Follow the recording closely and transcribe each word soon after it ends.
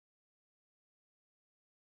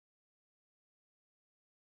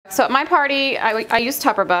So at my party, I use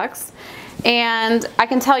Tupper Bucks, and I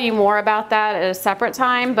can tell you more about that at a separate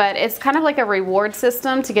time, but it's kind of like a reward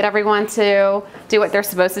system to get everyone to do what they're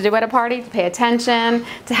supposed to do at a party, to pay attention,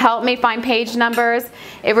 to help me find page numbers.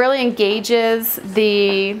 It really engages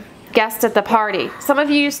the guest at the party. Some of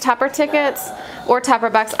you use Tupper tickets or Tupper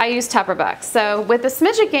Bucks. I use Tupper Bucks. So with the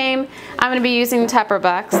Smidget game, I'm going to be using Tupper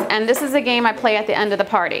Bucks, and this is a game I play at the end of the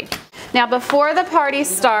party. Now before the party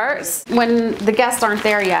starts, when the guests aren't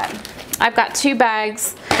there yet, I've got 2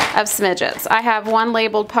 bags of Smidgets. I have one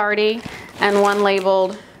labeled party and one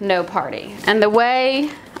labeled no party. And the way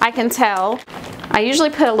I can tell, I usually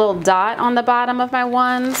put a little dot on the bottom of my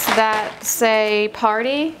ones that say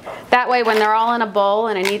party. That way when they're all in a bowl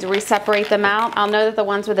and I need to re-separate them out, I'll know that the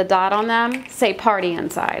ones with a dot on them say party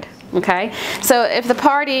inside. Okay, so if the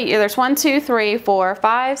party, there's 1, 2, 3, 4,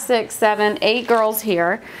 5, 6, 7, 8 girls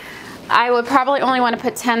here, I would probably only want to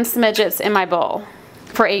put 10 Smidgets in my bowl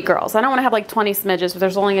for 8 girls. I don't want to have like 20 Smidgets, but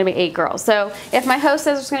there's only going to be 8 girls. So if my host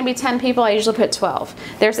says there's going to be 10 people, I usually put 12.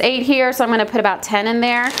 There's 8 here, so I'm going to put about 10 in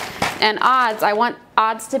there. And odds, I want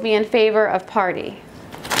odds to be in favor of party,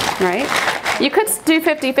 right? You could do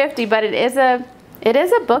 50-50, but it is a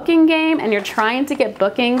booking game, and you're trying to get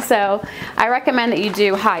booking, so I recommend that you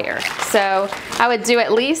do higher. So I would do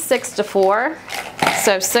at least 6 to 4,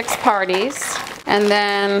 so 6 parties, and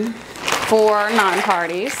then 4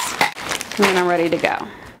 non-parties, and then I'm ready to go.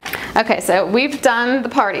 Okay, so we've done the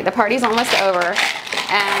party. The party's almost over,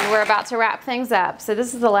 and we're about to wrap things up. So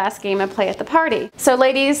this is the last game I play at the party. So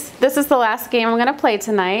ladies, this is the last game I'm gonna play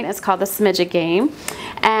tonight. It's called the Smidget game,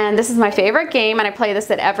 and this is my favorite game, and I play this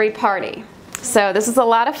at every party. So this is a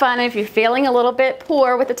lot of fun. If you're feeling a little bit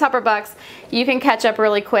poor with the Tupper Bucks, you can catch up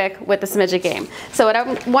really quick with the Smidget game. So what I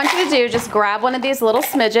want you to do, just grab one of these little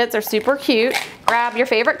Smidgets. They're super cute. Grab your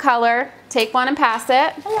favorite color, take one and pass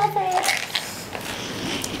it. I love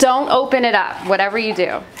it. Don't open it up, whatever you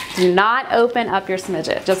do. Do not open up your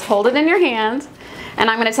Smidget. Just hold it in your hand, and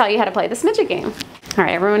I'm gonna tell you how to play the Smidget game. All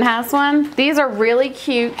right, everyone has one? These are really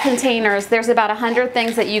cute containers. There's about 100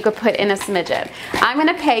 things that you could put in a Smidget. I'm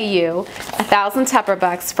gonna pay you 1,000 Tupper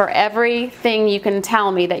Bucks for everything you can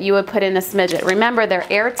tell me that you would put in a Smidget. Remember, they're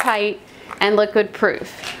airtight and liquid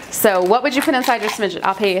proof. So what would you put inside your Smidget?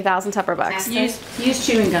 I'll pay you 1,000 Tupper Bucks. Use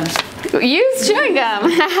chewing gum. Use chewing gum.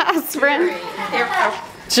 Aspirin.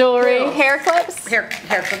 Jewelry, hair clips, Hair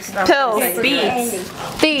clips, pills,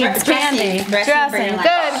 beads, candy, dressing.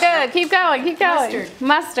 Good. Keep going.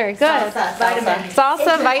 Mustard. Good.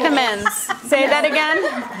 Salsa, vitamins. Say that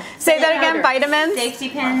again. Vitamins. Safety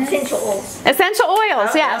pins. Essential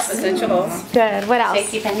oils. Yes. Essential oils. Good. What else?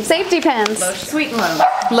 Safety pins. Sweet and low.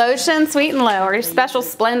 Lotion, sweet and low. Or your special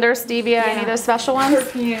Splendor, Stevia. Any of those special ones?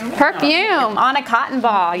 Perfume on a cotton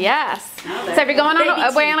ball. Yes. So if you're going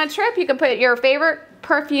away on a trip, you can put your favorite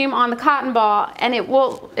perfume on the cotton ball, and it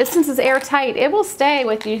will, since it's airtight, it will stay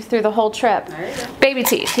with you through the whole trip. Baby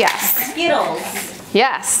teeth, yes. Skittles.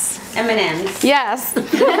 Yes. M&M's. Yes.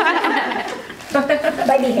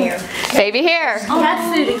 Baby hair. Baby hair.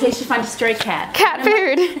 Cat food in case you find a stray cat. Cat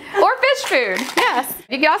food. Or fish food. Yes.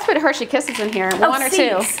 You can also put Hershey Kisses in here. One or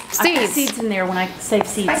two. Seeds. I put seeds in there when I save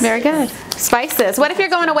seeds. Very good. Spices. What if you're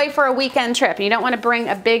going away for a weekend trip and you don't want to bring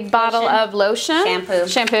a big bottle of lotion? Shampoo.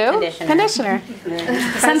 Conditioner.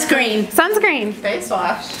 Sunscreen. Face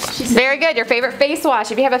wash. Very good. Your favorite face wash.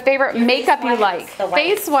 If you have a favorite makeup you like.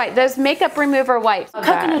 Face wipe. Those makeup remover wipes.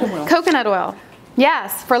 Coconut oil.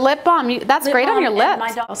 Yes, for lip balm. That's great on your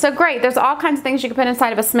lips. So great. There's all kinds of things you can put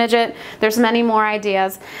inside of a Smidget. There's many more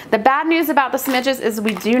ideas. The bad news about the Smidgets is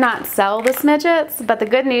we do not sell the Smidgets, but the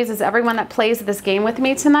good news is everyone that plays this game with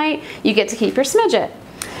me tonight, you get to keep your Smidget.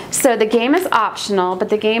 So the game is optional, but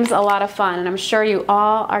the game's a lot of fun, and I'm sure you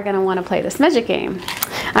all are going to want to play the Smidget game.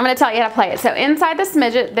 I'm going to tell you how to play it. So inside the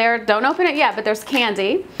Smidget, don't open it yet, but there's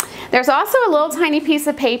candy. There's also a little tiny piece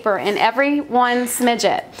of paper in every one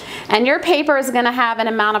Smidget, and your paper is going to have an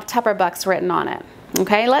amount of Tupper Bucks written on it.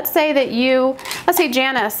 Okay, let's say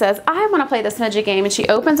Janice says, I want to play the Smidget game, and she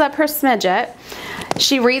opens up her Smidget.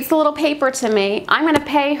 She reads the little paper to me. I'm going to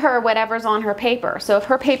pay her whatever's on her paper. So if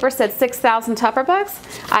her paper said 6,000 Tupper Bucks,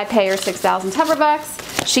 I pay her 6,000 Tupper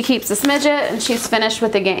Bucks. She keeps the Smidget, and she's finished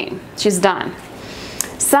with the game. She's done.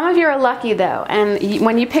 Some of you are lucky though, and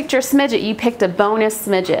when you picked your Smidget, you picked a bonus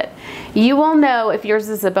Smidget. You will know if yours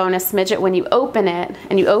is a bonus Smidget when you open it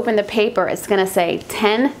and you open the paper. It's going to say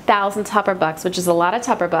 10,000 Tupper Bucks, which is a lot of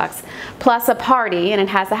Tupper Bucks, plus a party, and it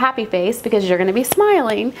has a happy face because you're going to be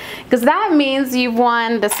smiling, because that means you've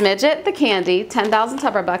won the Smidget, the candy, 10,000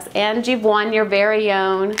 Tupper Bucks, and you've won your very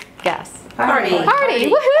own guess. Party. Party,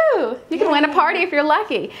 woohoo! You can win a party if you're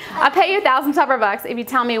lucky. I'll pay you 1,000 Tupper Bucks if you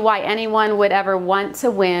tell me why anyone would ever want to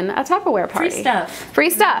win a Tupperware party. Free stuff. Free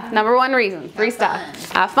stuff. Number one reason. Free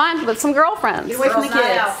stuff. Have fun with some girlfriends. Get away from the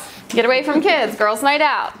kids. Get away from kids. Girls' night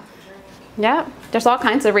out. Yep. There's all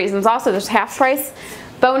kinds of reasons. Also, there's half price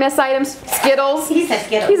bonus items. Skittles. He said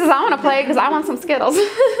Skittles. He says, I want to play because I want some Skittles.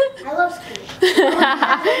 I love Skittles.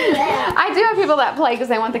 I do have people that play because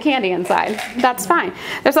they want the candy inside. That's fine.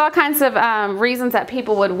 There's all kinds of reasons that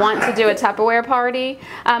people would want to do a Tupperware party.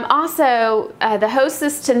 Also, the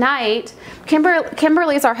hostess tonight,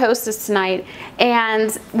 Kimberly's our hostess tonight,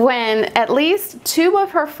 and when at least 2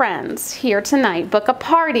 of her friends here tonight book a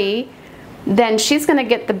party, then she's going to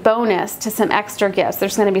get the bonus to some extra gifts.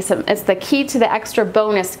 There's going to be some, it's the key to the extra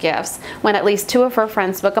bonus gifts when at least 2 of her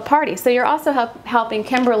friends book a party. So you're also helping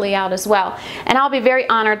Kimberly out as well. And I'll be very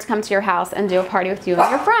honored to come to your house and do a party with you and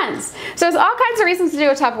your friends. So there's all kinds of reasons to do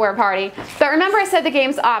a Tupperware party. But remember, I said the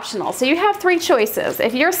game's optional. So you have 3 choices.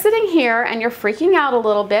 If you're sitting here and you're freaking out a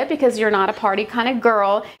little bit because you're not a party kind of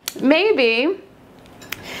girl, maybe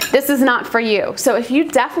this is not for you. So if you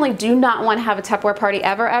definitely do not want to have a Tupperware party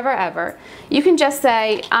ever, ever, ever, you can just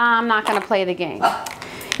say, I'm not going to play the game.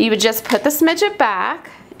 You would just put the Smidget back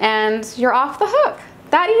and you're off the hook.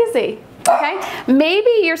 That easy. Okay? Maybe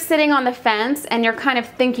you're sitting on the fence and you're kind of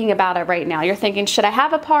thinking about it right now. You're thinking, should I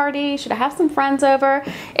have a party? Should I have some friends over?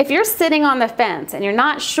 If you're sitting on the fence and you're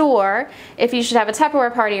not sure if you should have a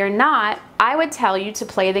Tupperware party or not, I would tell you to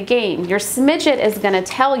play the game. Your Smidget is going to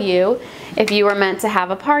tell you if you were meant to have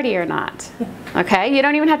a party or not. Okay? You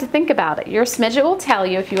don't even have to think about it. Your Smidget will tell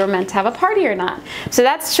you if you were meant to have a party or not. So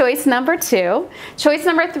that's choice number 2. Choice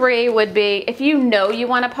number 3 would be if you know you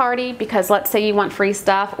want a party because let's say you want free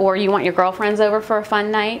stuff or you want your girlfriends over for a fun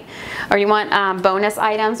night or you want bonus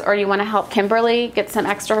items or you want to help Kimberly get some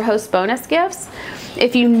extra host bonus gifts.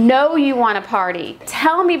 If you know you want a party,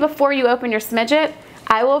 tell me before you open your Smidget.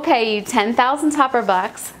 I will pay you 10,000 Tupper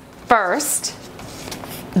Bucks first.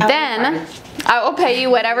 Then I will pay you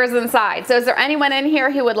whatever's inside. So is there anyone in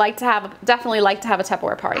here who would like to have, definitely like to have a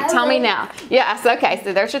Tupperware party? Tell me now. Yes, okay,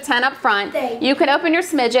 so there's your 10 up front. You can open your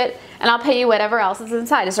Smidget and I'll pay you whatever else is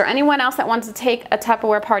inside. Is there anyone else that wants to take a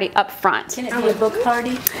Tupperware party up front? Can it be a book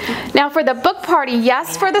party? Now for the book party,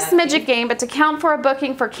 yes, for the Smidget game, but to count for a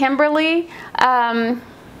booking for Kimberly,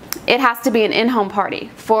 it has to be an in-home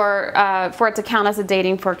party for it to count as a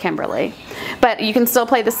dating for Kimberly. But you can still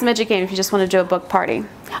play the Smidget game if you just want to do a book party.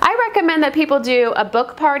 I recommend that people do a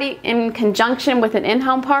book party in conjunction with an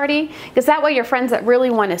in-home party, because that way your friends that really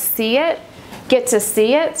want to see it get to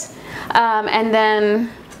see it. And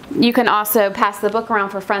then you can also pass the book around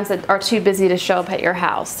for friends that are too busy to show up at your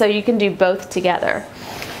house. So you can do both together.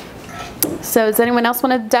 So does anyone else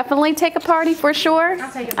want to definitely take a party for sure?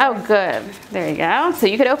 I'll take a party. Oh, good. There you go. So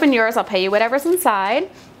you could open yours. I'll pay you whatever's inside.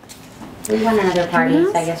 We want another party,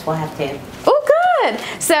 so I guess we'll have to. Oh, good.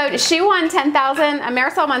 So she won 10,000.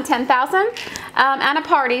 Marisol won 10,000 at a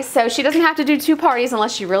party. So she doesn't have to do 2 parties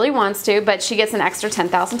unless she really wants to, but she gets an extra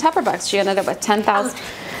 10,000 Tupper Bucks. She ended up with 10,000.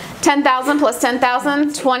 10,000 plus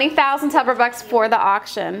 10,000, 20,000 Tupper Bucks for the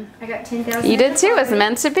auction. I got 10,000. You did too. It's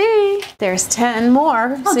meant to be. There's 10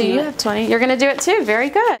 more, so you have 20. You're going to do it too.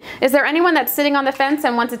 Very good. Is there anyone that's sitting on the fence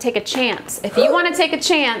and wants to take a chance? If you want to take a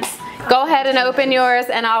chance, go ahead and open yours,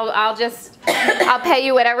 and I'll pay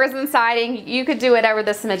you whatever's inside, and you could do whatever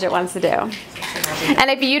the Smidget wants to do. And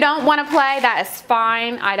if you don't want to play, that is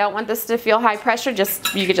fine. I don't want this to feel high pressure.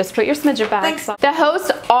 You could just put your Smidget back. The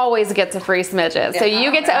host always gets a free Smidget. So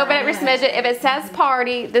you get to open up your Smidget. If it says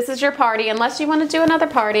party, this is your party, unless you want to do another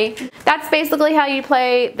party. That's basically how you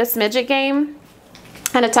play the Smidget game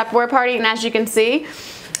and a Tupperware party. And as you can see,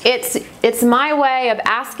 it's my way of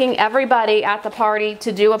asking everybody at the party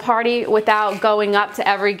to do a party without going up to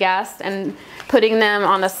every guest and putting them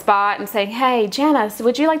on the spot and saying, hey, Janice,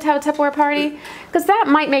 would you like to have a Tupperware party? Because that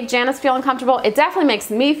might make Janice feel uncomfortable. It definitely makes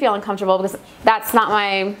me feel uncomfortable because that's not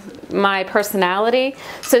my personality.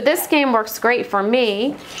 So this game works great for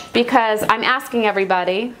me because I'm asking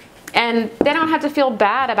everybody, and they don't have to feel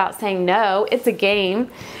bad about saying no. It's a game,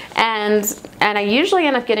 and I usually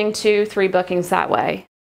end up getting 2-3 bookings that way.